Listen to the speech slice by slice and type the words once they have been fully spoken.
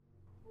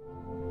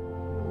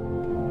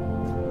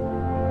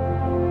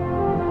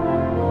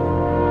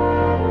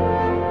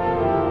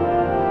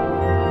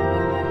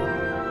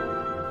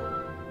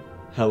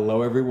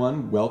Hello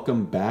everyone,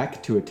 welcome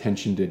back to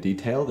Attention to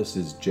Detail. This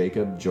is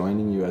Jacob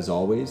joining you as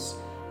always.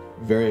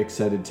 Very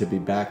excited to be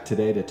back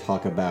today to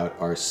talk about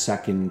our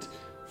second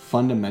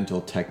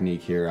fundamental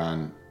technique here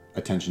on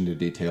Attention to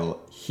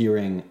Detail,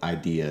 hearing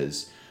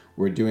ideas.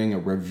 We're doing a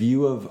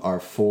review of our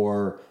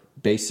 4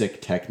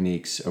 basic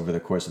techniques over the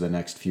course of the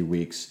next few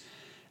weeks.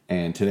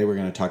 And today we're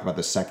going to talk about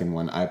the second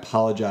one. I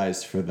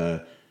apologize for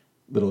the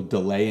little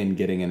delay in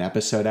getting an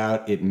episode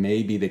out. It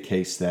may be the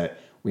case that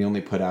we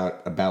only put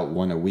out about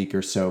one a week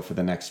or so for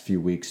the next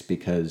few weeks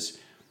because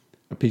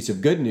a piece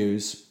of good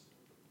news,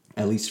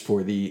 at least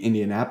for the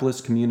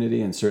Indianapolis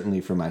community and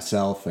certainly for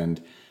myself and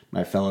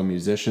my fellow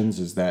musicians,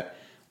 is that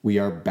we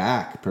are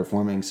back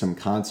performing some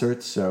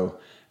concerts. So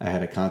I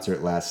had a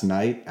concert last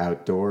night,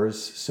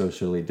 outdoors,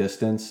 socially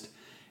distanced.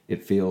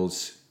 It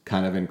feels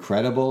kind of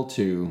incredible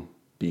to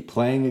be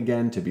playing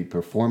again, to be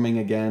performing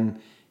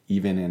again,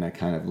 even in a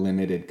kind of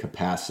limited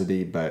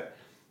capacity, but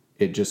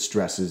it just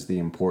stresses the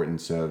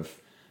importance of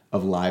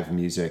live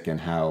music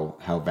and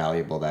how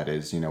valuable that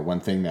is. You know, one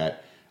thing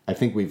that I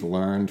think we've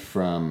learned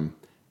from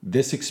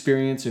this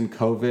experience in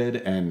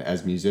COVID and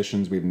as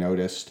musicians we've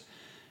noticed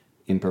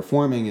in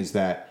performing is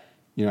that,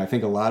 you know, I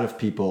think a lot of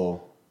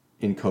people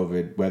in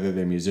COVID, whether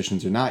they're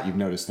musicians or not, you've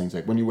noticed things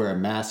like when you wear a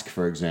mask,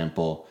 for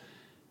example,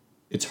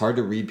 it's hard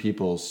to read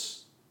people's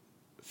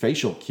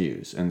facial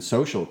cues and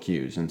social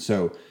cues. And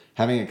so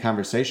having a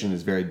conversation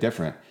is very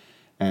different.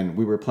 And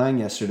we were playing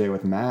yesterday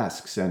with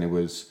masks and it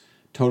was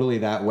totally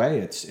that way.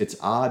 It's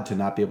odd to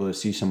not be able to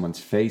see someone's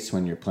face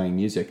when you're playing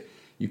music.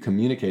 You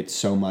communicate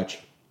so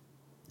much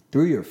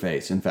through your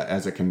face. In fact,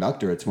 as a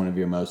conductor, it's one of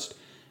your most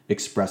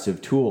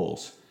expressive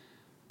tools.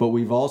 But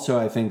we've also,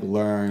 I think,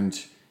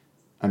 learned,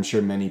 I'm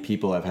sure many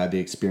people have had the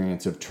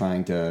experience of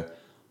trying to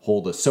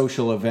hold a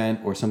social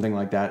event or something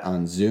like that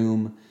on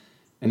Zoom.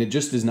 And it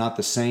just is not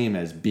the same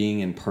as being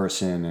in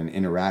person and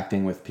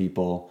interacting with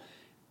people.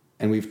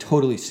 And we've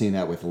totally seen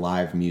that with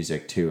live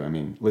music too. I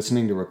mean,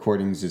 listening to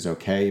recordings is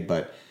okay,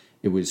 but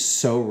it was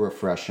so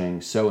refreshing,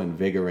 so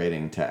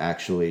invigorating to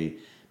actually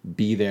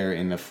be there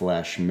in the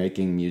flesh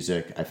making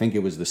music. I think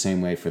it was the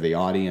same way for the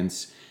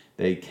audience.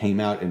 They came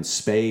out in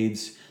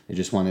spades. They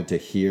just wanted to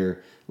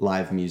hear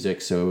live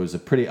music. So it was a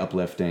pretty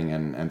uplifting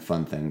and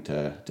fun thing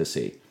to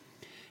see.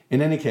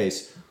 In any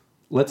case,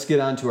 let's get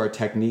on to our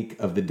technique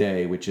of the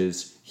day, which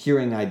is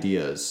hearing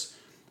ideas.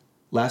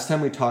 Last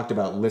time we talked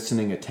about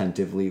listening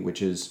attentively,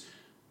 which is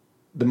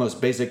the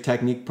most basic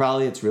technique.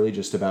 Probably it's really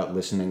just about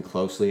listening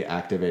closely,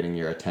 activating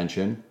your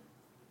attention.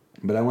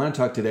 But I want to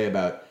talk today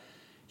about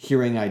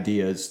hearing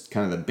ideas,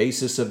 kind of the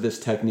basis of this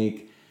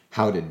technique,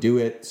 how to do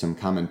it, some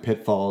common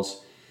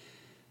pitfalls.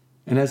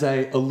 And as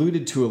I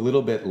alluded to a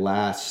little bit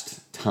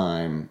last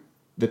time,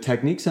 the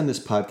techniques on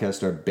this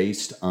podcast are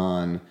based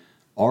on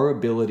our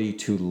ability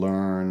to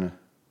learn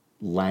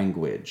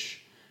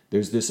language.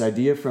 There's this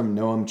idea from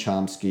Noam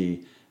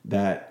Chomsky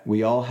that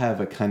we all have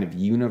a kind of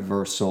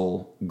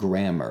universal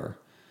grammar.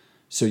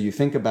 So you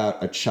think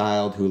about a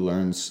child who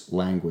learns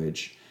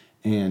language,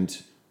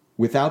 and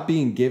without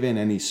being given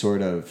any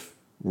sort of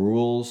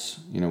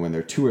rules, you know, when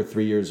they're 2 or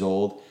 3 years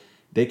old,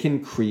 they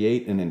can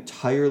create an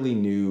entirely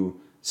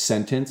new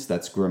sentence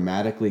that's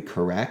grammatically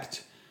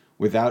correct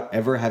without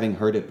ever having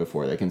heard it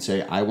before. They can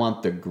say, I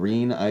want the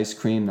green ice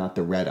cream, not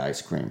the red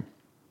ice cream.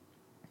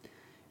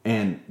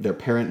 And their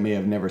parent may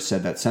have never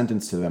said that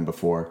sentence to them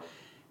before.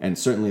 And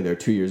certainly they're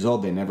 2 years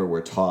old. They never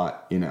were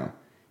taught, you know,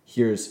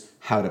 here's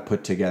how to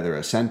put together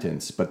a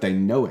sentence, but they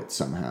know it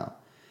somehow.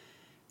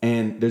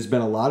 And there's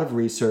been a lot of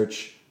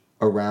research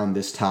around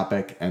this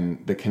topic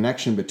and the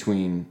connection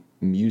between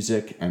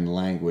music and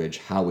language,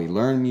 how we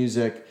learn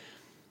music,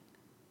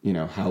 you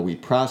know, how we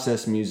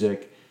process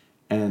music.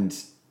 And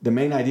the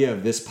main idea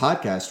of this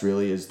podcast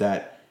really is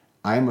that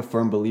I am a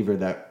firm believer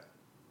that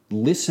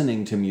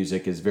listening to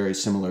music is very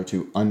similar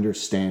to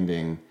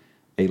understanding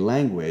a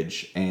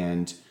language,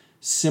 and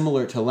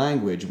similar to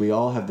language, we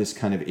all have this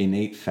kind of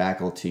innate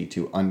faculty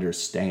to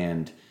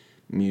understand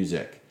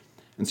music.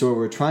 And so what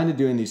we're trying to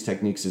do in these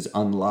techniques is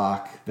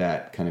unlock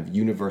that kind of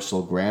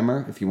universal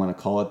grammar, if you want to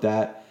call it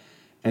that.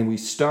 And we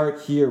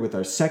start here with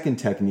our second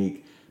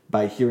technique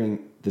by hearing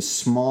the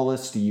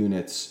smallest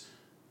units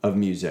of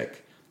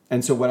music.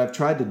 And so what I've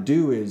tried to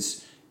do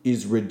is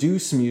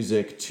reduce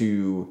music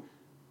to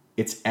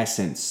its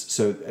essence.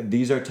 So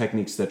these are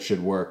techniques that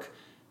should work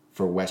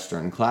for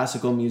Western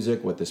classical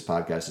music, what this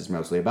podcast is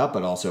mostly about,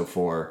 but also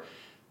for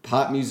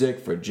pop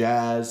music, for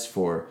jazz,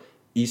 for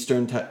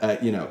Eastern,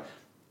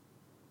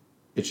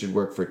 it should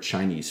work for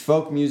Chinese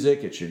folk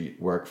music. It should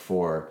work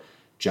for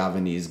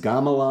Javanese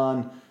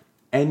gamelan.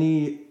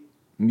 Any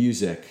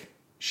music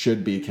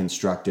should be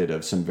constructed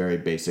of some very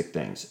basic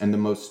things. And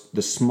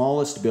the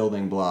smallest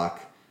building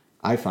block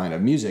I find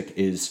of music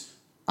is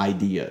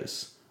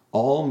ideas.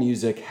 All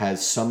music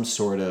has some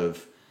sort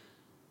of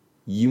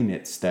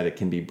units that it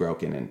can be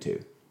broken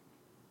into.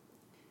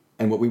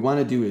 And what we want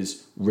to do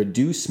is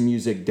reduce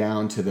music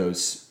down to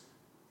those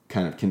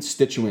kind of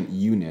constituent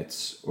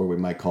units, or we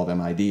might call them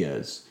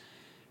ideas,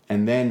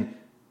 and then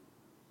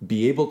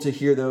be able to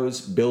hear those,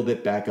 build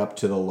it back up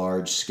to the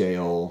large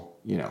scale,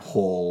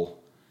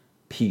 whole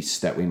piece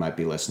that we might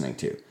be listening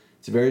to.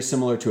 It's very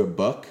similar to a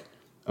book.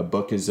 A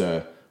book is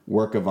a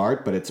work of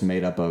art, but it's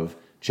made up of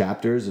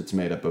chapters, it's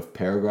made up of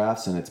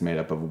paragraphs, and it's made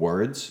up of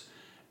words.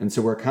 And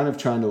so we're kind of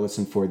trying to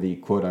listen for the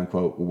quote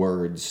unquote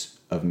words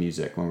of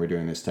music when we're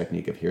doing this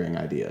technique of hearing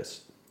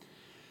ideas.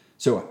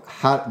 So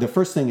the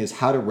first thing is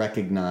how to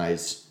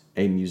recognize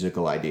a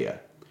musical idea.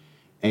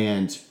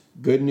 And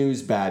good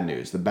news, bad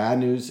news. The bad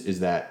news is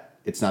that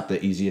it's not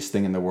the easiest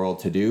thing in the world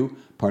to do.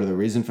 Part of the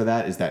reason for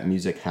that is that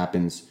music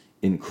happens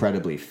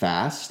incredibly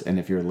fast. And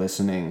if you're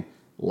listening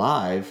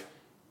live,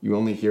 you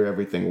only hear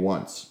everything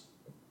once.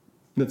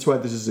 That's why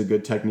this is a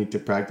good technique to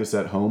practice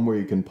at home, where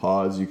you can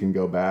pause, you can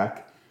go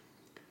back.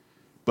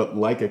 But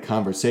like a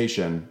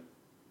conversation,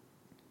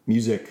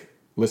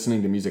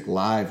 listening to music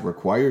live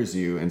requires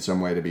you in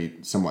some way to be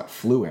somewhat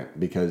fluent,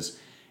 because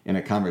in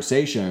a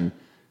conversation,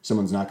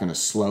 someone's not going to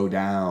slow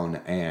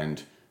down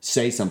and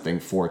say something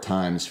 4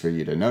 times for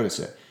you to notice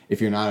it.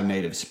 If you're not a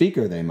native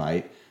speaker, they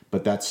might,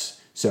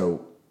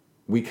 so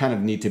we kind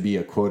of need to be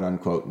a quote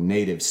unquote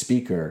native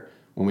speaker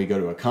when we go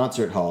to a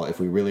concert hall if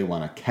we really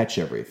want to catch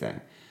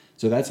everything.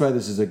 So that's why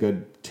this is a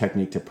good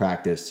technique to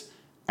practice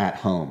at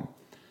home.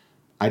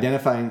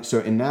 So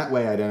in that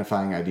way,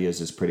 identifying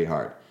ideas is pretty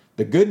hard.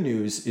 The good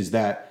news is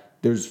that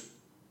there's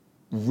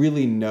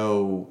really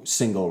no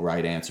single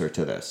right answer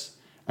to this.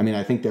 I mean,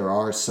 I think there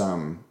are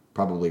some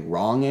probably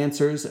wrong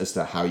answers as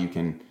to how you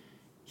can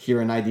hear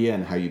an idea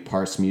and how you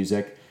parse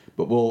music,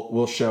 but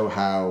we'll show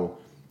how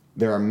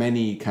there are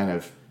many kind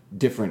of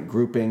different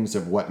groupings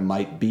of what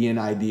might be an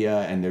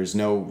idea, and there's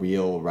no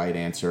real right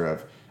answer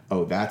of,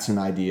 oh, that's an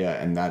idea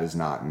and that is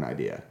not an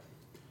idea.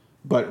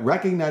 But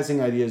recognizing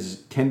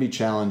ideas can be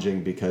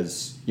challenging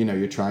because,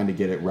 you're trying to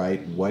get it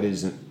right. What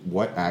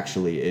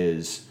actually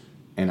is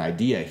an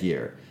idea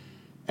here?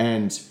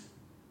 And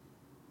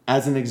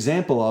as an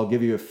example, I'll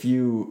give you a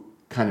few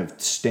kind of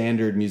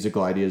standard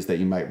musical ideas that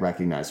you might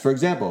recognize. For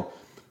example,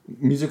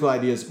 musical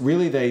ideas,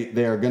 really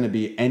they are going to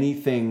be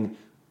anything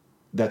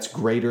that's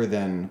greater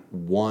than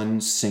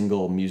one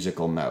single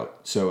musical note.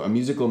 So a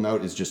musical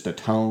note is just a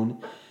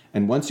tone,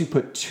 and once you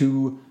put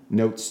 2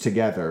 notes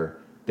together,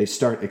 they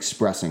start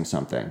expressing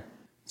something.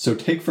 So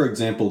take, for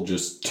example,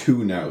 just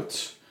 2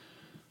 notes.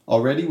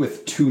 Already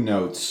with 2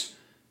 notes,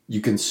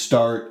 you can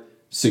start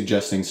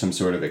suggesting some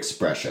sort of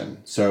expression.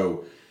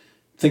 So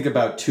think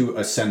about 2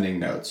 ascending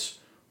notes.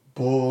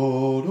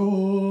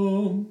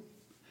 An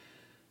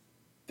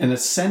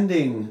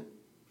ascending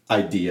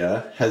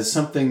idea has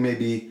something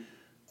maybe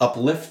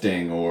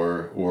uplifting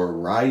or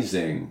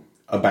rising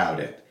about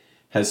it,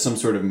 has some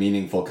sort of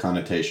meaningful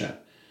connotation.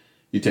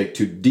 You take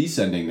 2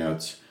 descending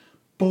notes,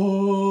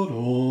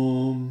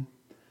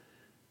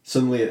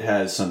 suddenly it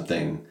has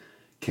something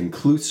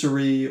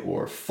conclusory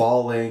or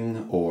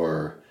falling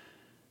or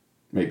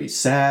maybe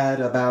sad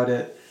about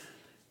it.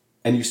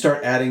 And you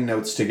start adding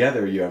notes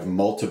together. You have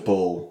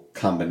multiple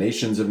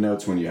combinations of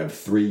notes. When you have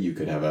 3, you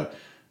could have a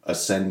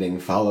ascending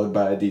followed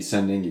by a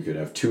descending. You could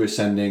have 2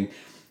 ascending.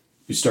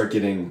 You start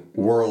getting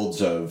worlds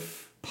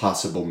of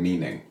possible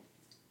meaning.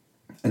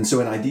 And so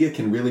an idea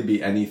can really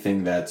be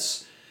anything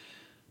that's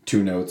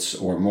 2 notes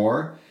or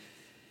more.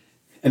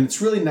 And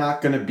it's really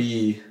not going to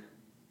be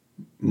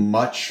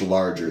much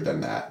larger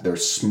than that. They're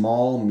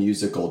small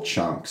musical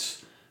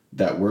chunks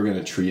that we're going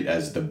to treat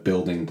as the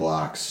building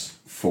blocks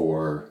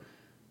for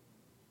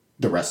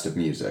the rest of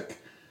music.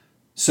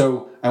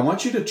 So I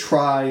want you to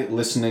try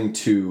listening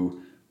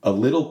to a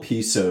little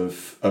piece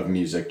of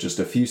music, just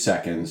a few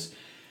seconds,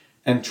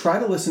 and try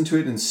to listen to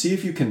it and see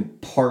if you can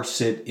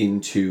parse it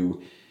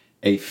into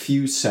a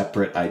few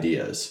separate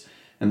ideas.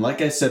 And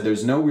like I said,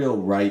 there's no real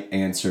right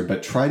answer,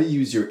 but try to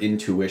use your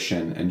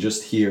intuition and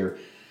just hear,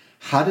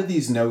 how do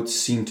these notes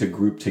seem to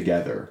group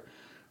together?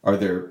 Are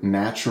there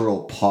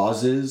natural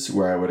pauses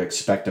where I would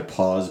expect a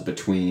pause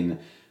between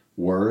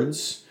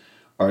words?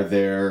 Are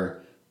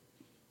there,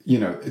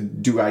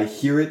 do I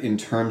hear it in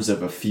terms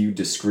of a few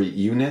discrete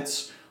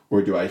units,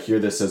 or do I hear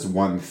this as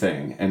one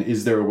thing? And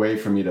is there a way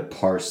for me to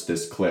parse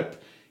this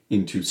clip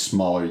into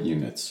smaller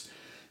units?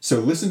 So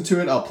listen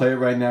to it. I'll play it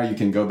right now. You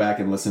can go back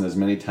and listen as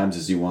many times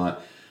as you want,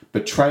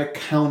 but try to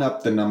count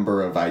up the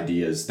number of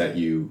ideas that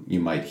you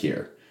might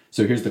hear.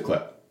 So here's the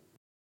clip.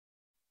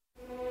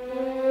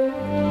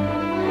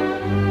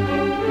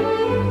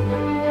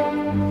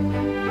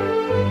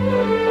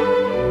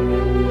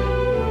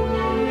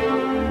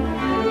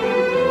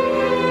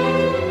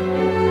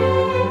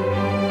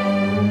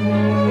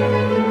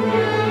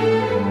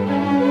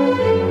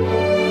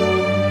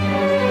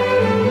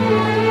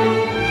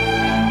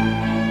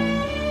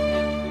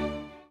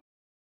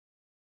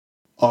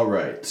 All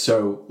right,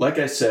 so like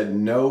I said,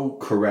 no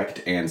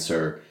correct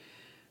answer.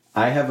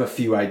 I have a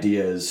few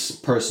ideas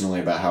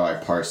personally about how I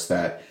parse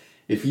that.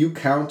 If you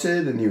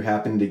counted and you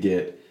happen to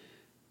get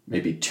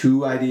maybe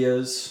 2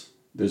 ideas,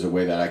 there's a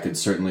way that I could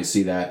certainly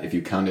see that. If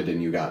you counted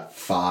and you got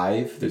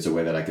 5, there's a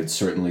way that I could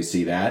certainly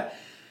see that.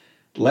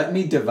 let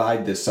me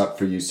divide this up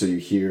for you so you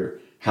hear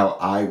how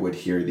I would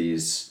hear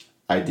these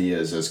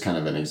ideas as kind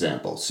of an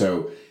example.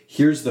 So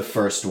here's the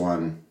first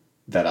one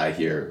that I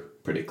hear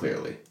pretty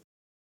clearly.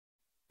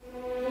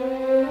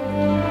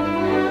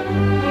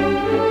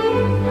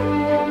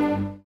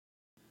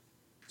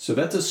 So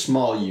that's a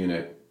small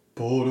unit.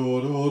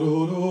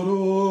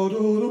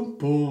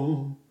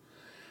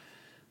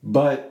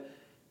 But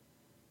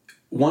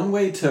one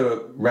way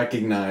to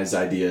recognize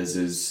ideas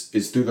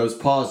is through those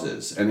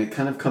pauses, and it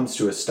kind of comes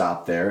to a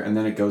stop there, and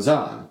then it goes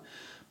on.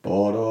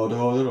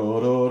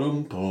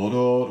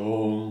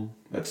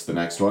 That's the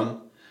next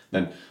one.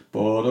 Then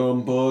for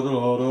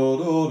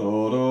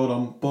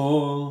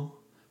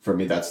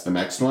me, that's the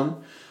next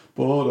one.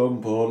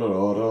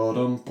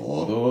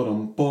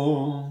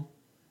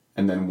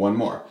 And then one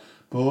more.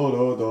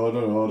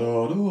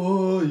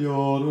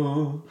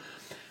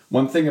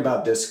 One thing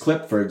about this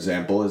clip, for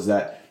example, is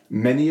that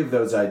many of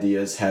those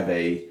ideas have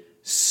a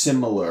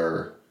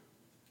similar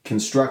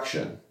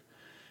construction.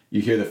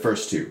 You hear the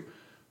first two.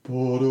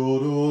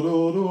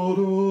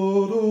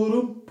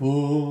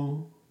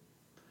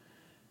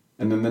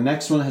 And then the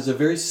next one has a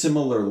very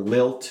similar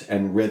lilt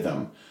and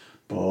rhythm.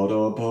 The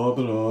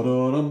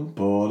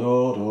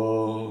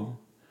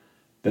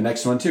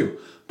next one too.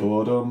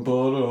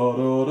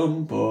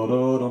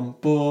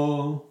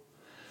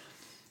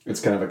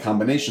 It's kind of a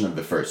combination of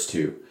the first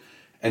two.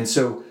 And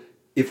so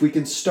if we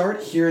can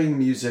start hearing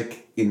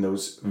music in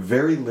those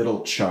very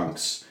little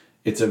chunks,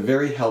 it's a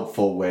very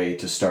helpful way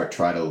to start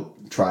try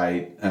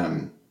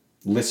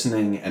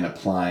listening and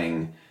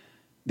applying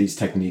these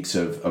techniques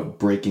of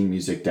breaking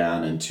music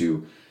down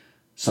into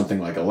something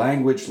like a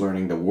language,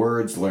 learning the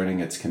words, learning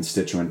its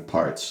constituent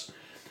parts.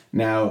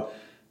 Now,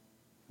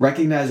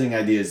 recognizing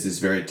ideas is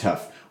very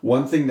tough.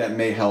 One thing that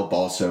may help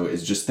also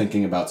is just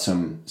thinking about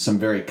some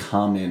very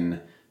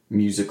common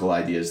musical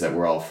ideas that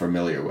we're all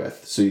familiar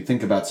with. So you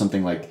think about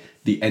something like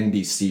the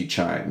NBC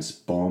chimes.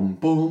 Boom,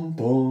 boom,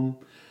 boom.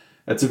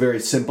 That's a very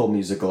simple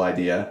musical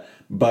idea,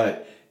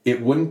 but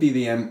it wouldn't be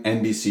the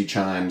NBC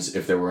chimes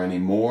if there were any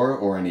more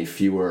or any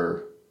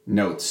fewer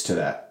notes to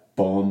that.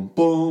 Boom,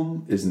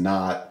 boom is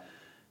not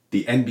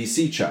the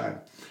NBC chime.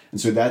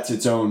 And so that's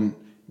its own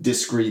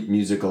discrete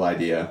musical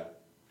idea.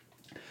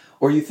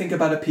 Or you think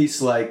about a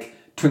piece like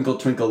Twinkle,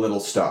 Twinkle, Little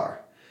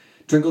Star.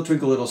 Twinkle,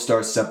 Twinkle, Little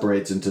Star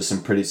separates into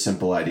some pretty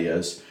simple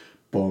ideas.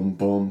 Boom,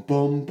 boom,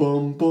 boom,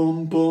 boom,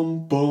 boom,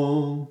 boom,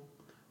 boom.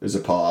 There's a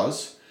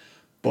pause.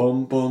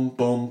 Boom, boom,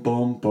 boom,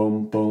 boom,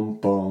 boom, boom,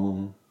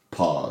 boom.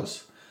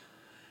 Pause.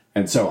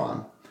 And so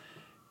on.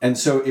 And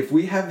so if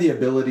we have the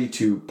ability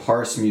to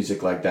parse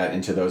music like that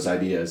into those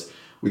ideas,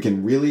 we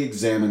can really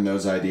examine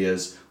those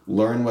ideas,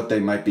 learn what they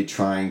might be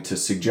trying to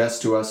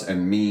suggest to us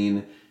and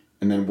mean,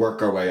 and then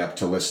work our way up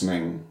to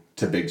listening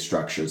to big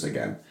structures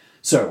again.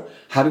 So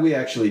how do we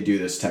actually do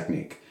this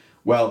technique?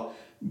 Well,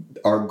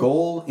 our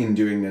goal in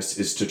doing this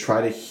is to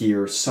try to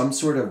hear some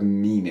sort of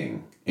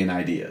meaning in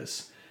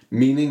ideas.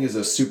 Meaning is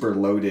a super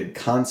loaded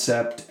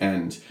concept,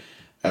 and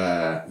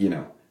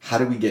how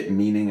do we get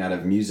meaning out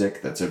of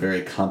music? That's a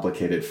very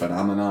complicated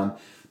phenomenon,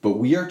 but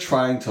we are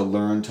trying to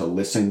learn to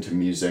listen to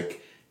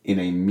music in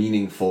a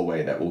meaningful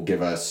way that will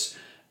give us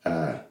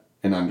an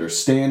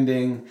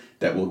understanding,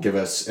 that will give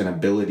us an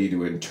ability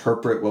to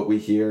interpret what we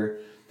hear.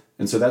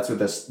 And so that's what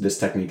this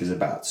technique is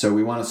about. So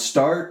we want to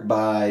start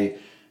by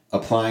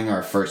applying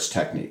our first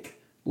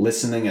technique,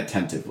 listening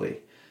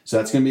attentively. So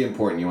that's going to be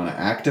important. You want to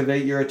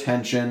activate your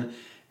attention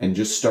and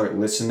just start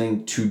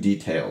listening to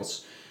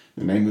details.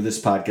 The name of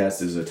this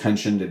podcast is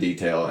Attention to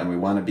Detail, and we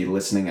want to be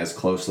listening as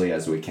closely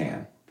as we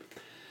can.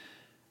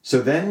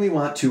 So then we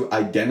want to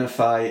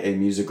identify a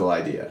musical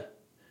idea.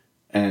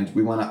 And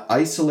we want to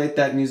isolate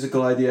that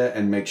musical idea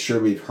and make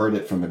sure we've heard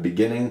it from the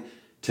beginning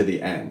to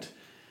the end.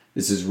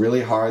 This is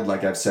really hard,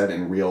 like I've said,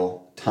 in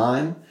real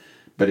time.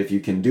 But if you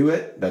can do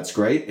it, that's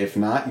great. If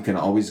not, you can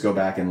always go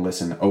back and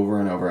listen over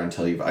and over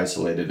until you've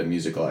isolated a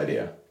musical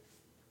idea.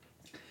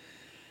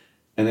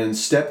 And then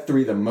step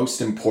 3, the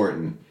most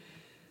important,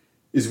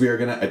 is we are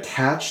going to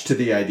attach to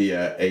the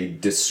idea a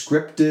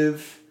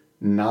descriptive,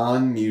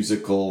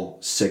 non-musical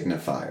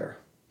signifier.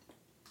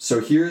 So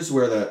here's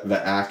where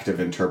the act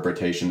of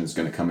interpretation is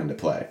going to come into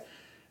play.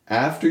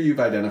 After you've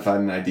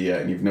identified an idea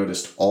and you've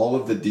noticed all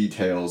of the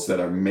details that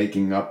are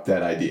making up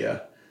that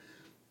idea,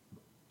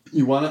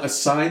 you want to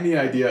assign the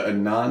idea a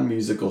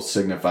non-musical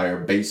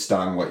signifier based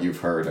on what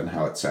you've heard and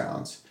how it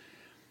sounds.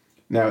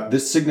 Now,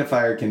 this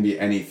signifier can be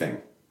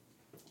anything.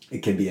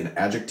 It can be an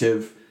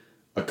adjective,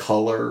 a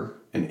color,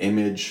 an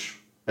image,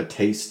 a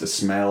taste, a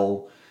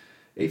smell,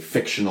 a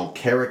fictional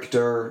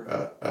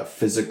character, a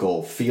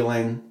physical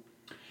feeling.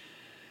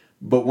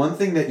 But one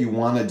thing that you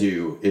want to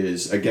do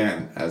is,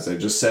 again, as I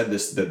just said,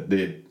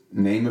 the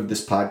name of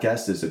this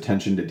podcast is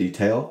Attention to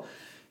Detail.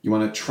 You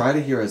want to try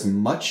to hear as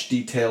much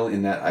detail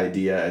in that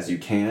idea as you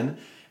can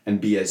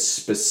and be as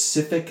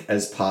specific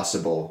as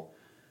possible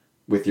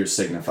with your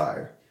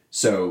signifier.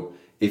 So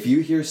if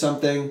you hear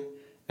something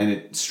and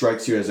it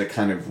strikes you as a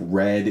kind of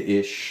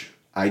red-ish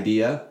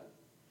idea,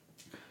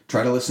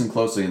 try to listen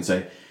closely and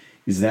say,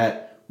 is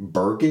that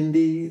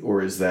burgundy,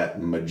 or is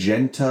that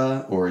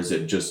magenta, or is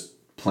it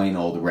just plain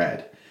old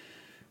red?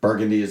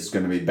 Burgundy is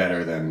going to be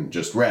better than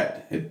just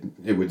red.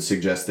 It would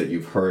suggest that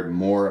you've heard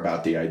more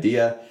about the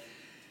idea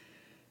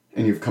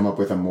and you've come up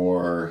with a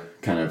more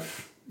kind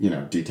of,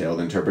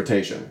 detailed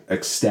interpretation.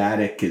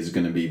 Ecstatic is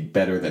going to be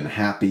better than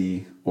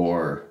happy,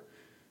 or,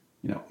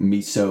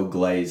 miso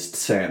glazed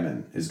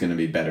salmon is going to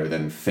be better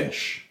than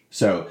fish.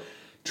 So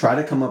try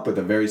to come up with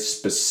a very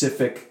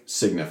specific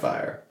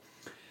signifier.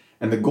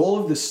 And the goal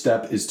of this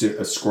step is to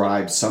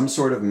ascribe some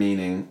sort of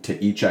meaning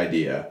to each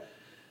idea,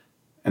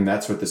 and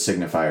that's what the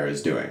signifier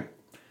is doing.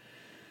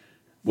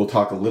 We'll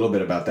talk a little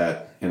bit about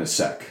that in a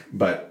sec.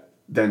 But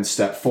then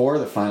step 4,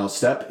 the final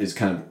step, is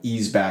kind of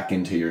ease back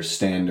into your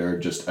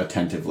standard, just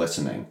attentive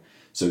listening.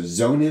 So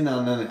zone in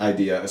on an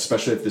idea,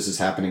 especially if this is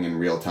happening in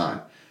real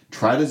time.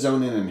 Try to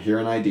zone in and hear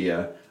an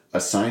idea,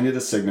 assign it a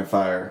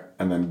signifier,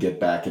 and then get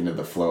back into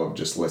the flow of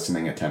just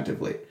listening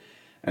attentively.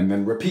 And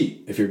then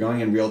repeat. If you're going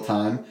in real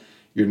time,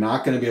 you're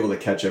not going to be able to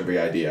catch every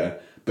idea,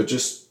 but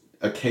just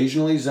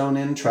occasionally zone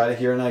in, try to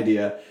hear an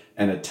idea,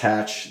 and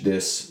attach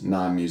this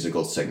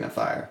non-musical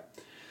signifier.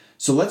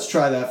 So let's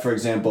try that. For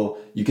example,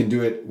 you can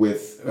do it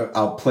with,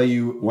 I'll play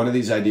you one of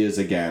these ideas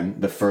again,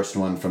 the first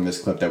one from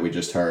this clip that we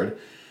just heard.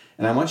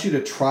 And I want you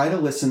to try to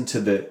listen to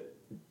the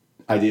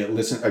idea.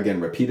 Listen,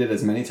 again, repeat it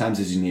as many times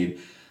as you need,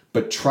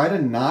 but try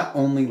to not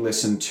only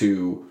listen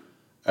to,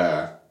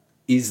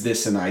 is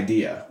this an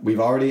idea? We've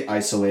already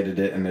isolated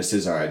it and this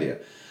is our idea.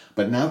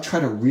 But now try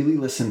to really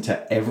listen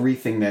to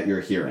everything that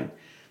you're hearing.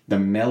 The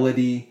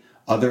melody,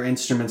 other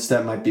instruments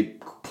that might be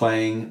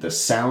playing, the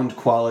sound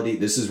quality.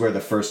 This is where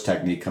the first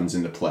technique comes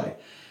into play.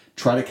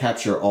 Try to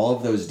capture all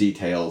of those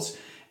details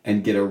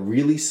and get a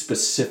really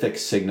specific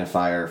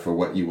signifier for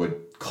what you would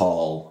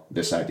call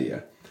this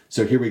idea.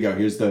 So here we go.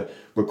 Here's the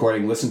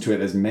recording. Listen to it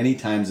as many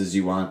times as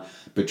you want,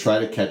 but try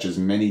to catch as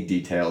many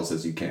details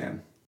as you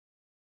can.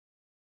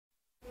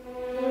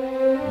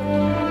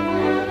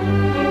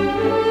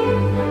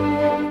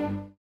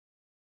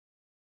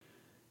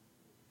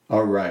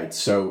 All right,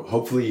 so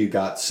hopefully you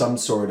got some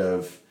sort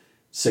of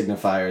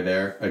signifier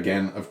there.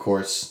 Again, of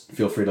course,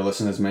 feel free to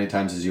listen as many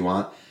times as you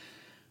want.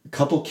 A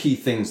couple key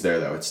things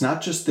there, though. It's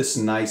not just this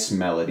nice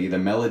melody. The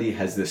melody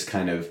has this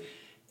kind of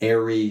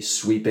airy,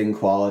 sweeping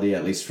quality,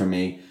 at least for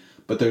me.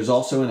 But there's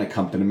also an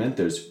accompaniment.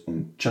 There's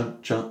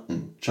cha-cha,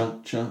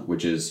 cha-cha,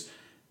 which is,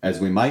 as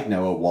we might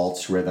know, a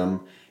waltz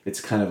rhythm. It's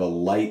kind of a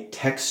light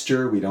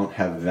texture. We don't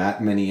have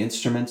that many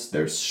instruments.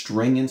 There's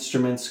string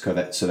instruments,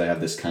 so they have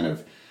this kind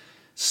of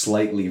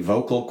slightly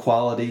vocal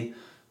quality.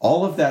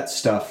 All of that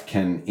stuff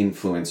can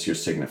influence your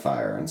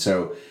signifier. And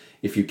so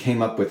if you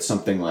came up with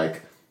something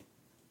like,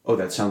 oh,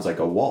 that sounds like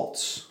a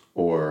waltz,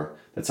 or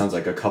that sounds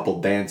like a couple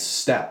dance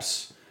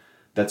steps,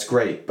 that's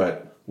great.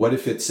 But what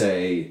if it's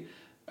a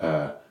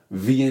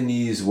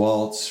Viennese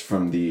waltz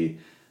from the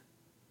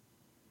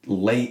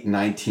late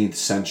 19th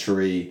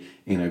century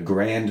in a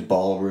grand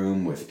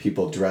ballroom with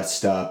people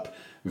dressed up,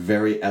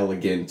 very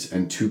elegant,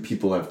 and two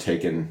people have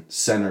taken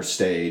center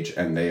stage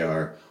and they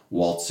are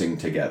waltzing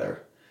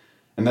together.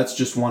 And that's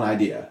just one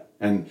idea.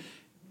 And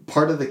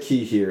part of the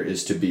key here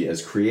is to be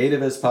as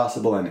creative as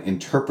possible and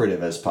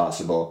interpretive as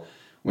possible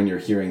when you're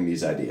hearing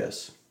these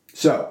ideas.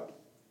 So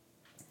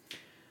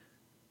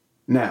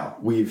now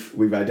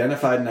we've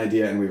identified an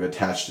idea and we've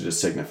attached it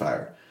as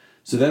signifier.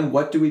 So then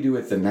what do we do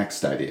with the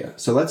next idea?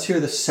 So let's hear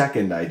the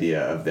second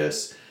idea of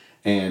this.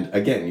 And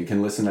again, you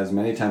can listen as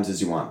many times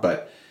as you want,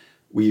 but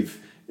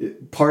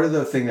part of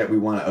the thing that we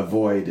want to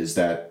avoid is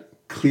that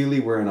clearly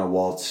we're in a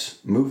waltz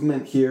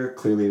movement here.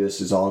 Clearly this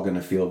is all going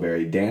to feel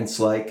very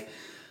dance-like.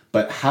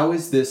 But how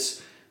is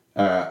this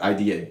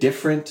idea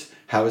different?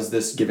 How is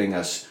this giving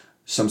us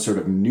some sort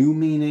of new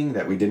meaning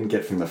that we didn't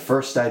get from the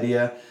first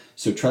idea?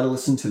 So try to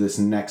listen to this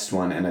next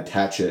one and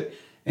attach it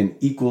an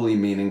equally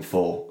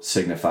meaningful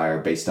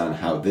signifier based on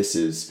how this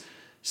is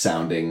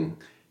sounding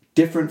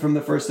different from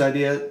the first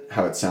idea,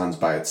 how it sounds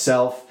by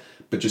itself,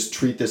 but just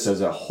treat this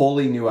as a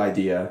wholly new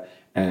idea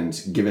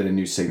and give it a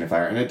new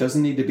signifier. And it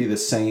doesn't need to be the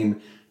same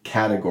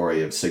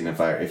category of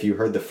signifier. If you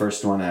heard the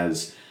first one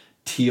as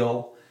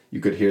teal, you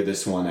could hear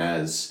this one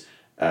as,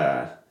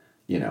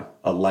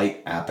 a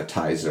light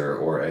appetizer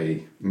or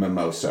a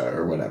mimosa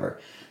or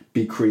whatever.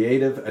 Be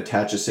creative,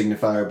 attach a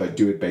signifier, but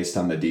do it based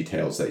on the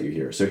details that you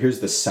hear. So here's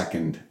the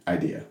second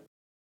idea.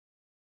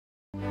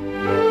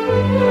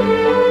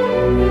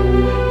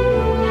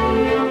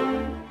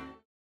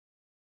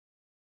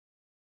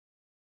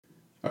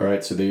 All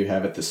right, so there you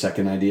have it, the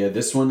second idea.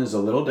 This one is a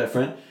little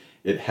different.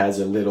 It has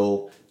a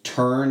little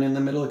turn in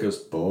the middle. It goes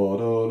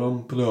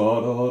ba-da-dum,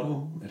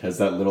 ba-da-dum. It has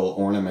that little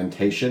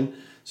ornamentation,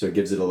 so it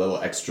gives it a little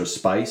extra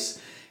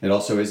spice. It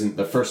also isn't,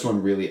 the first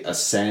one really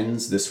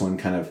ascends. This one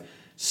kind of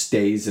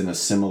stays in a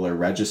similar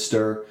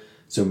register.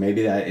 So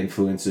maybe that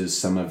influences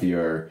some of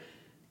your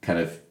kind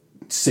of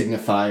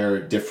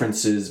signifier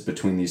differences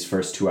between these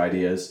first two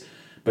ideas.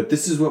 But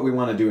this is what we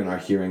want to do in our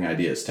hearing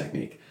ideas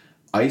technique.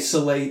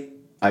 Isolate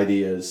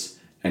ideas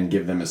and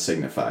give them a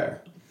signifier.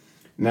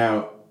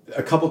 Now,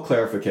 a couple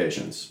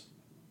clarifications.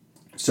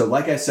 So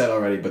like I said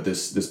already, but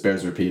this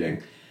bears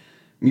repeating,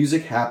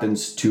 music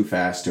happens too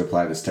fast to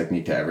apply this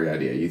technique to every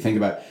idea. You think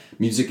about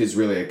music is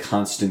really a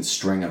constant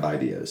string of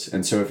ideas.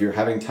 And so if you're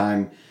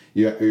having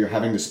you're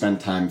having to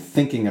spend time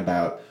thinking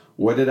about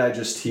what did I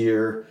just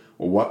hear,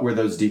 what were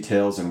those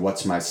details, and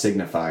what's my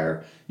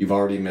signifier, you've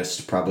already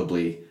missed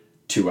probably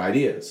 2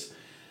 ideas.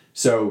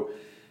 So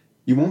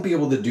you won't be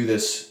able to do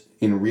this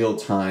in real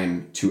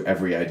time to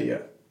every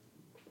idea.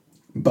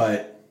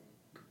 But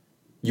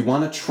you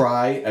want to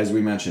try, as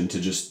we mentioned, to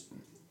just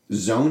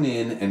zone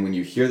in, and when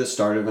you hear the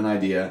start of an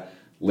idea,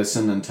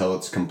 listen until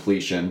its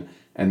completion,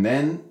 and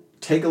then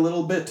take a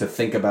little bit to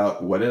think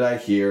about what did I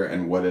hear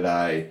and what do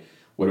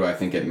I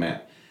think it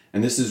meant.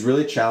 And this is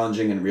really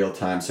challenging in real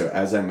time, so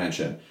as I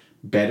mentioned,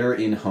 better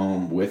in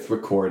home with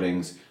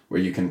recordings where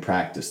you can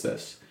practice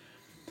this.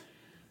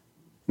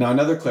 Now,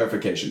 another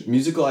clarification.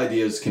 Musical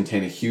ideas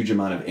contain a huge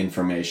amount of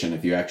information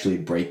if you actually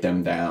break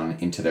them down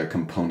into their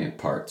component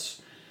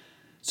parts.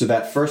 So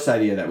that first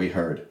idea that we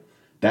heard,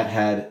 that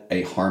had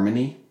a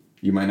harmony.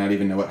 You might not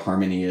even know what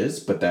harmony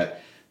is, but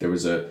that there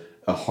was a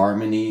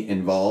harmony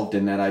involved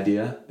in that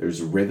idea.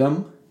 There's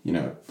rhythm,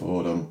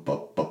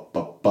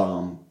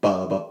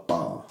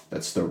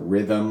 that's the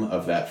rhythm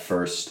of that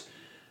first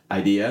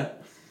idea.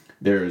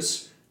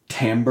 There's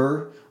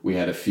timbre. We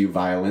had a few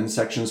violin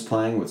sections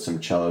playing with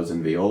some cellos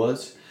and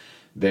violas.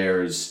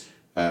 There's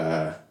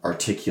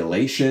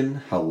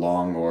articulation, how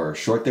long or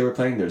short they were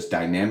playing. There's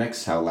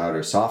dynamics, how loud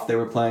or soft they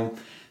were playing.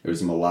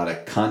 There's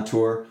melodic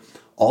contour.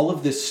 All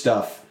of this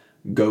stuff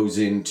goes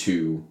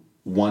into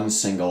one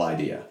single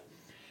idea.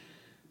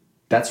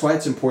 That's why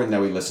it's important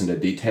that we listen to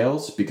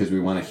details, because we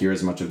want to hear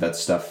as much of that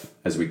stuff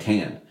as we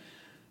can.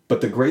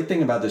 But the great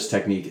thing about this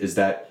technique is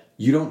that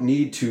you don't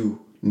need to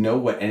know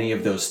what any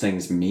of those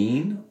things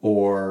mean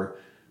or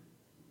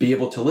be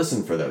able to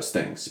listen for those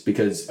things,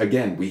 because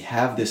again, we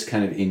have this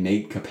kind of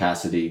innate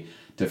capacity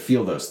to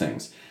feel those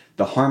things.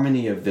 The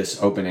harmony of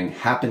this opening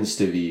happens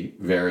to be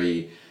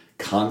very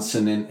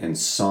consonant and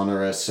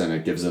sonorous, and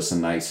it gives us a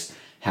nice,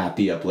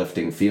 happy,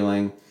 uplifting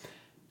feeling.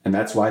 And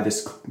that's why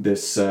this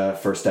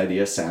first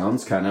idea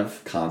sounds kind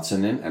of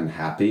consonant and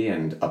happy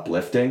and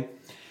uplifting.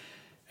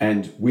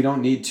 And we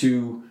don't need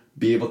to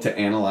be able to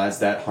analyze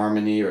that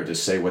harmony or to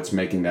say what's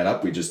making that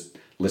up. We just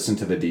listen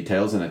to the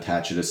details and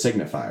attach it as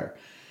signifier.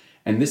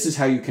 And this is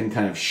how you can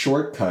kind of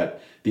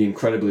shortcut the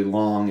incredibly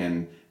long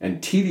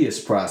and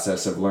tedious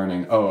process of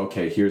learning, oh,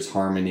 okay, here's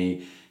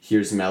harmony,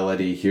 here's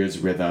melody, here's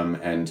rhythm,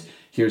 and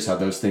here's how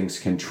those things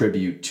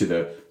contribute to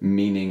the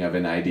meaning of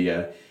an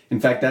idea. In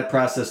fact, that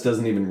process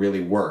doesn't even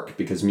really work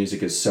because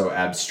music is so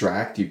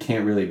abstract, you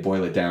can't really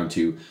boil it down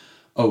to,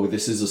 oh,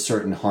 this is a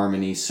certain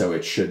harmony, so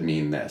it should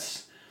mean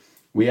this.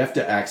 We have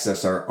to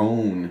access our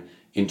own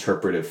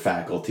interpretive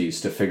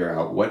faculties to figure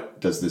out what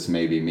does this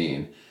maybe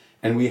mean.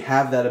 And we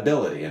have that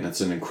ability, and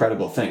it's an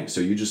incredible thing.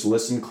 So you just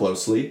listen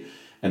closely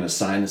and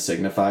assign a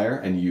signifier,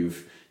 and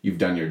you've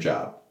done your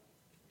job.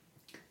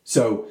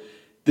 So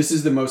this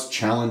is the most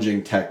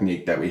challenging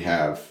technique that we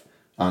have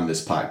on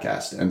this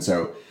podcast. And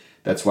so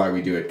that's why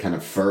we do it kind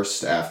of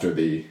first after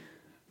the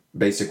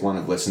basic one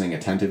of listening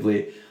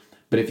attentively.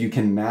 But if you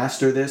can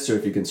master this, or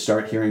if you can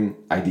start hearing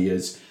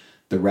ideas,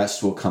 the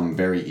rest will come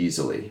very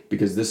easily,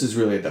 because this is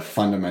really the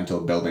fundamental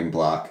building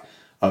block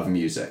of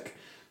music.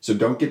 So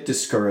don't get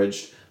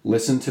discouraged.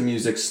 Listen to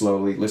music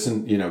slowly.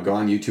 Listen, go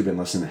on YouTube and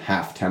listen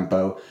half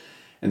tempo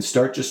and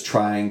start just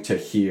trying to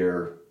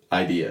hear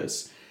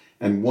ideas.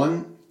 And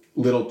one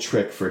little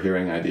trick for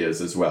hearing ideas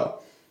as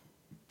well.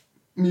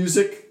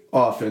 Music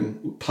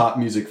often, pop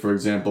music for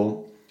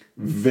example,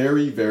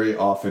 very, very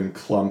often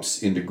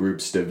clumps into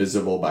groups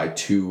divisible by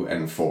 2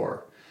 and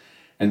 4.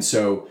 And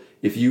so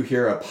if you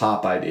hear a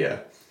pop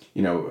idea,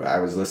 I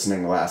was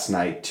listening last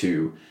night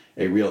to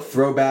a real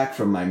throwback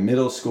from my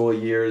middle school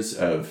years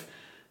of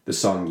the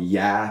song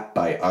Yeah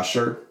by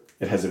Usher.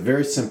 It has a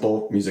very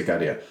simple music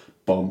idea.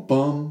 Bum,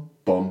 bum,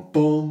 bum,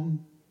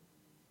 bum.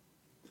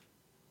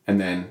 And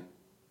then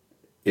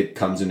it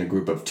comes in a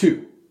group of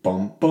 2.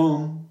 Bum,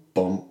 bum,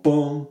 bum,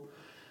 bum.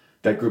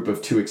 That group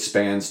of 2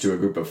 expands to a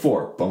group of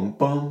 4. Bum,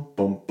 bum,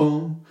 bum,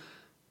 bum.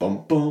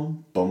 Bum,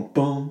 bum, bum,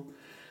 bum.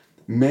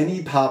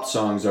 Many pop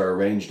songs are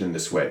arranged in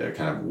this way. They're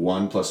kind of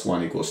 1 +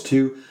 1 =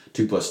 2,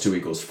 2 +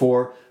 2 =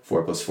 4,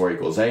 4 + 4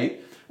 = 8.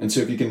 And so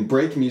if you can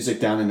break music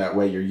down in that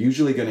way, you're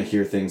usually going to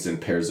hear things in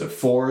pairs of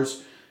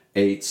 4s,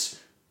 8s,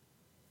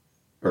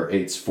 or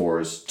 8s,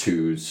 4s,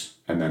 2s,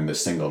 and then the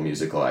single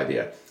musical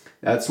idea.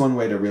 That's one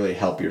way to really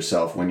help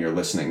yourself when you're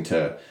listening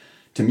to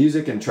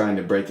music and trying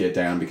to break it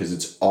down, because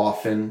it's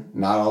often,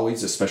 not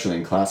always, especially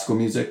in classical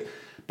music,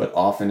 but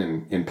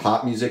often in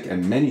pop music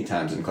and many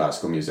times in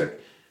classical music,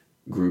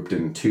 grouped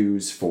in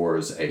 2s,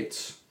 4s,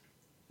 8s.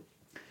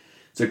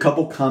 So a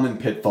couple common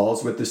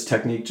pitfalls with this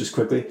technique, just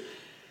quickly.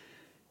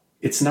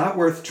 It's not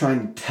worth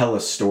trying to tell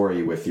a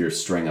story with your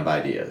string of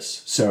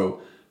ideas.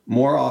 So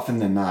more often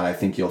than not, I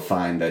think you'll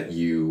find that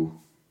you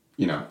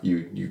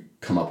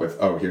come up with,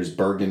 oh, here's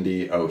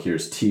burgundy, oh,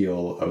 here's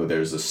teal, oh,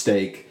 there's a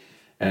steak,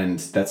 and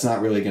that's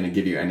not really going to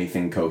give you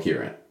anything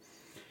coherent.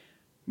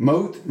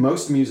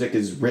 Most music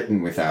is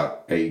written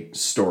without a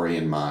story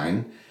in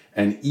mind,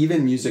 And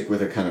even music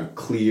with a kind of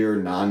clear,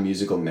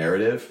 non-musical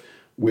narrative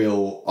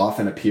will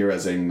often appear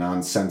as a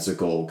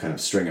nonsensical kind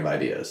of string of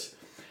ideas.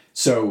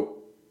 So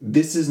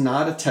this is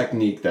not a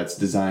technique that's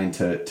designed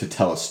to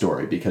tell a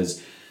story,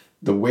 because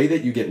the way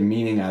that you get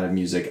meaning out of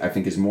music, I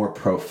think, is more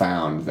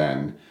profound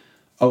than,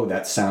 oh,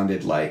 that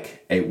sounded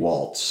like a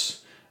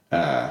waltz,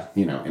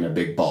 in a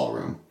big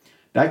ballroom.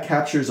 That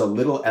captures a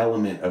little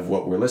element of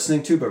what we're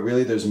listening to, but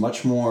really there's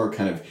much more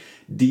kind of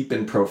deep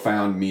and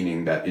profound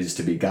meaning that is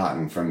to be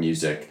gotten from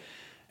music.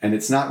 And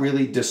it's not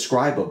really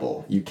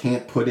describable. You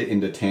can't put it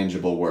into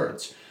tangible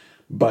words.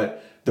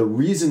 But the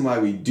reason why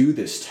we do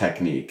this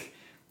technique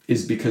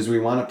is because we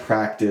want to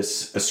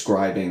practice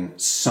ascribing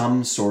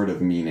some sort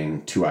of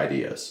meaning to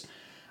ideas.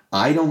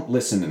 I don't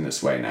listen in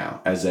this way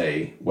now as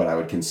what I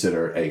would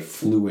consider a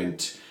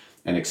fluent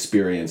and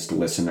experienced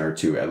listener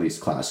to at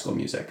least classical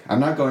music. I'm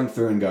not going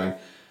through and going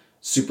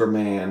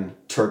Superman,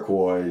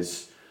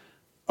 Turquoise,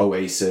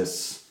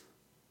 Oasis,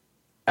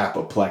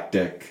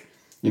 Apoplectic.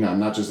 I'm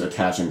not just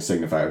attaching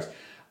signifiers.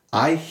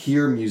 I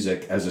hear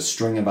music as a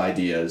string of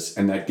ideas,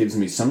 and that gives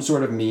me some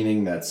sort of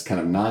meaning that's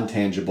kind of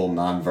non-tangible,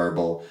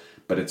 non-verbal,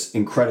 but it's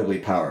incredibly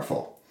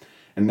powerful.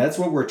 And that's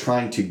what we're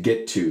trying to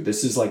get to.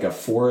 This is like a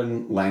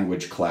foreign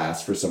language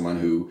class for someone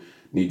who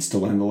needs to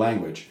learn the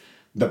language.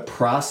 The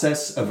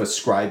process of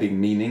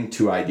ascribing meaning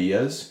to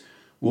ideas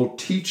will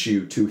teach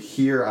you to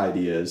hear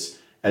ideas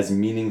as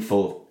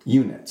meaningful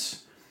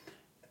units.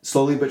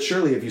 Slowly but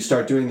surely, if you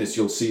start doing this,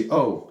 you'll see,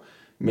 oh,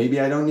 maybe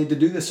I don't need to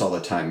do this all the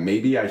time.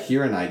 Maybe I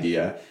hear an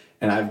idea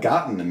and I've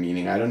gotten the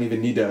meaning. I don't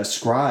even need to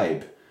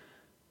ascribe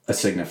a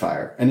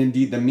signifier. And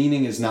indeed, the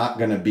meaning is not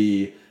going to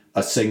be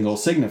a single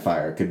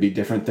signifier. It could be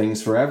different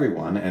things for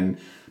everyone, and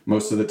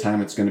most of the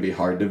time it's going to be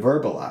hard to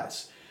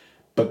verbalize.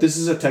 But this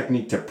is a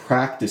technique to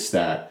practice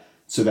that,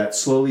 so that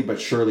slowly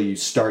but surely you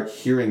start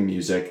hearing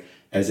music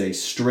as a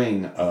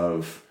string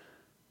of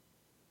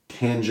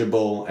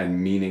tangible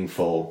and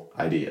meaningful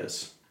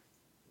ideas.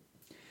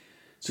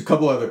 So a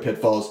couple other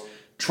pitfalls.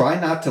 Try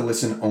not to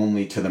listen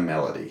only to the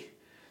melody.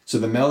 So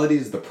the melody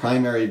is the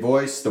primary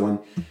voice, the one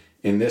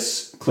in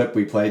this clip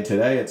we played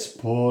today. It's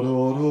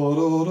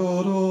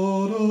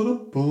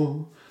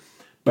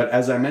but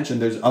as I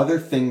mentioned, there's other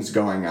things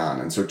going on.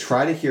 And so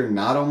try to hear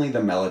not only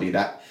the melody,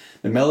 that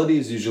the melody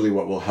is usually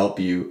what will help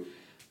you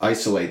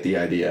isolate the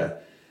idea,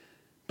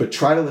 but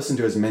try to listen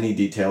to as many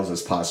details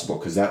as possible,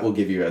 because that will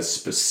give you as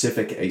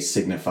specific a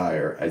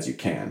signifier as you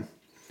can.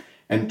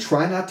 And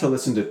try not to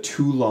listen to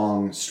too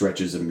long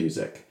stretches of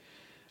music.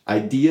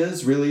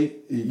 Ideas really,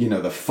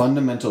 the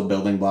fundamental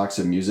building blocks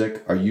of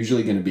music are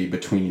usually going to be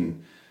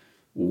between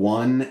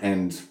 1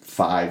 and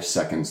 5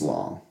 seconds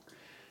long.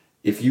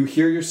 If you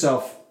hear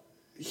yourself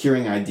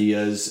hearing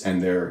ideas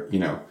and they're,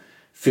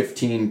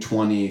 15,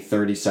 20,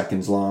 30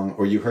 seconds long,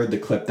 or you heard the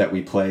clip that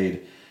we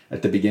played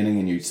at the beginning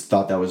and you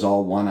thought that was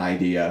all one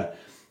idea,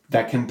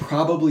 that can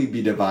probably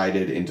be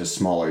divided into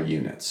smaller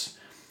units.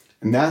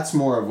 And that's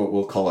more of what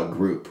we'll call a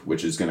group,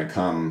 which is going to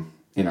come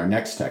in our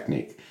next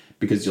technique,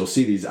 because you'll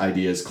see these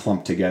ideas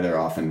clumped together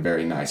often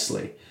very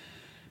nicely.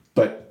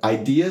 But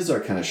ideas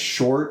are kind of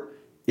short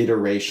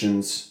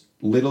iterations,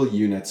 little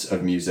units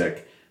of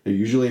music. They're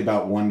usually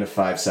about 1 to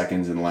 5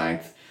 seconds in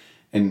length.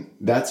 And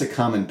that's a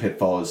common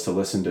pitfall, is to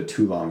listen to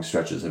too long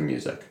stretches of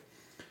music.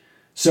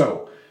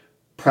 So,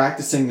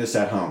 practicing this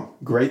at home.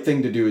 Great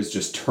thing to do is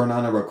just turn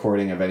on a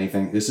recording of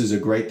anything. This is a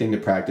great thing to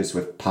practice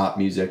with pop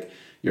music,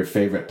 your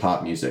favorite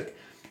pop music.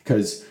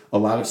 Because a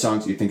lot of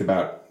songs, you think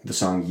about the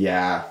song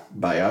Yeah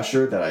by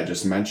Usher that I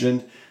just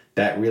mentioned,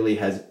 that really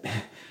has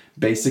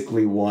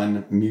basically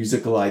one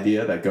musical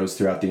idea that goes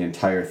throughout the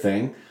entire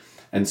thing.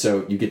 And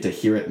so you get to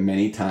hear it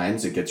many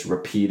times. It gets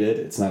repeated.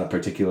 It's not a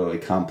particularly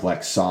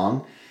complex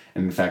song.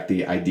 And in fact,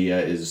 the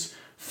idea is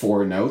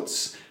 4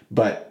 notes,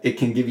 but it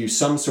can give you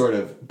some sort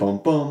of boom,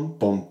 boom,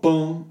 boom,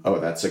 boom. Oh,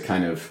 that's a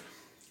kind of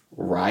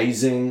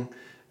rising,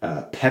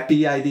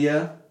 peppy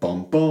idea.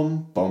 Boom,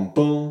 boom, boom,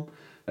 boom.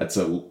 That's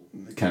a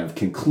kind of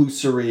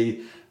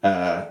conclusory,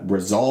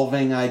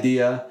 resolving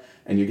idea.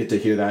 And you get to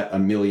hear that a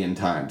million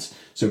times.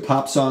 So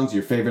pop songs,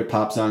 your favorite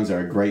pop songs, are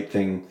a great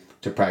thing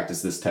to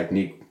practice this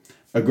technique.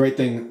 A great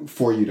thing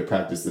for you to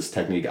practice this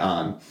technique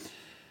on.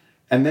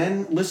 And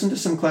then listen to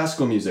some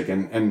classical music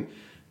and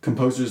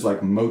composers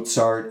like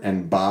Mozart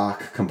and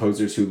Bach,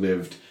 composers who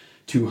lived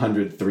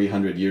 200,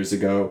 300 years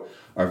ago,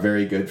 are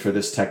very good for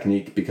this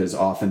technique, because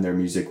often their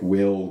music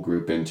will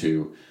group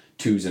into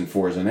 2s and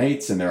 4s and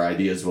 8s, and their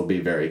ideas will be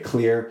very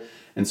clear.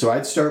 And so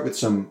I'd start with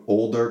some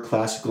older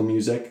classical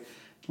music,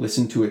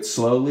 listen to it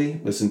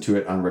slowly, listen to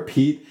it on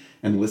repeat,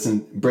 and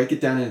break it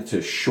down into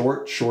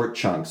short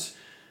chunks.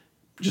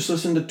 Just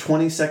listen to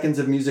 20 seconds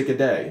of music a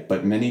day,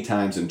 but many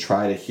times, and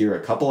try to hear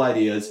a couple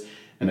ideas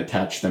and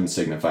attach them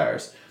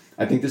signifiers.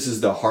 I think this is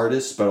the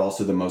hardest, but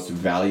also the most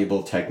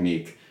valuable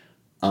technique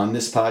on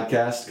this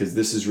podcast, because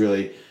this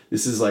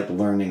is like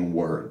learning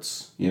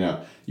words.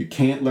 You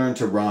can't learn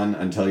to run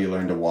until you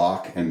learn to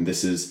walk, and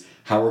this is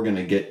how we're going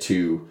to get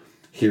to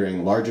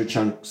hearing larger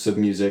chunks of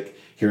music,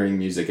 hearing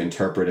music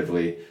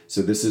interpretively.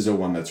 So this is a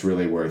one that's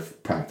really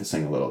worth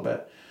practicing a little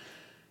bit.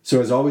 So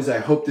as always, I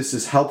hope this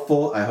is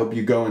helpful. I hope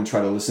you go and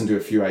try to listen to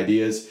a few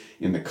ideas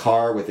in the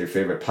car with your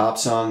favorite pop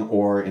song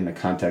or in the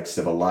context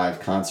of a live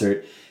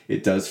concert.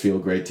 It does feel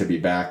great to be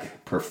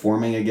back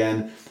performing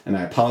again. And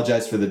I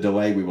apologize for the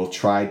delay. We will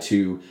try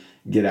to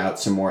get out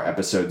some more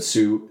episodes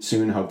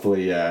soon.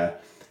 Hopefully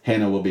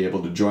Hannah will be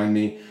able to join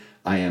me.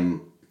 I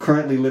am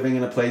currently living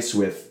in a place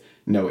with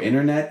no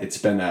internet. It's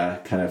been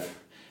a kind of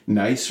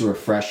nice,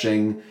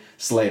 refreshing,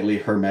 slightly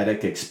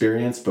hermetic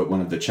experience. But one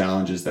of the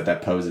challenges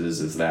that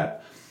poses is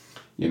that,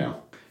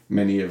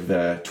 many of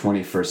the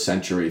 21st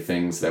century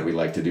things that we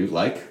like to do,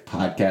 like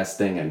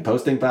podcasting and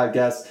posting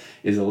podcasts,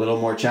 is a little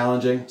more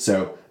challenging.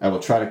 So I will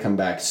try to come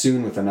back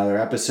soon with another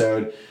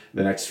episode.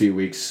 The next few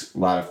weeks, a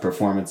lot of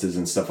performances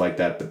and stuff like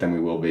that, but then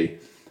we will be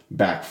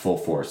back full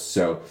force.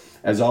 So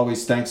as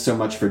always, thanks so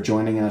much for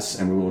joining us,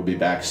 and we will be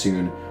back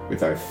soon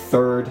with our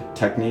third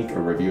technique, a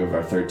review of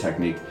our third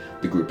technique,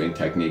 the grouping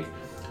technique.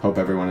 Hope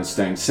everyone is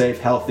staying safe,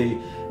 healthy,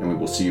 and we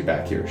will see you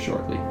back here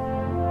shortly.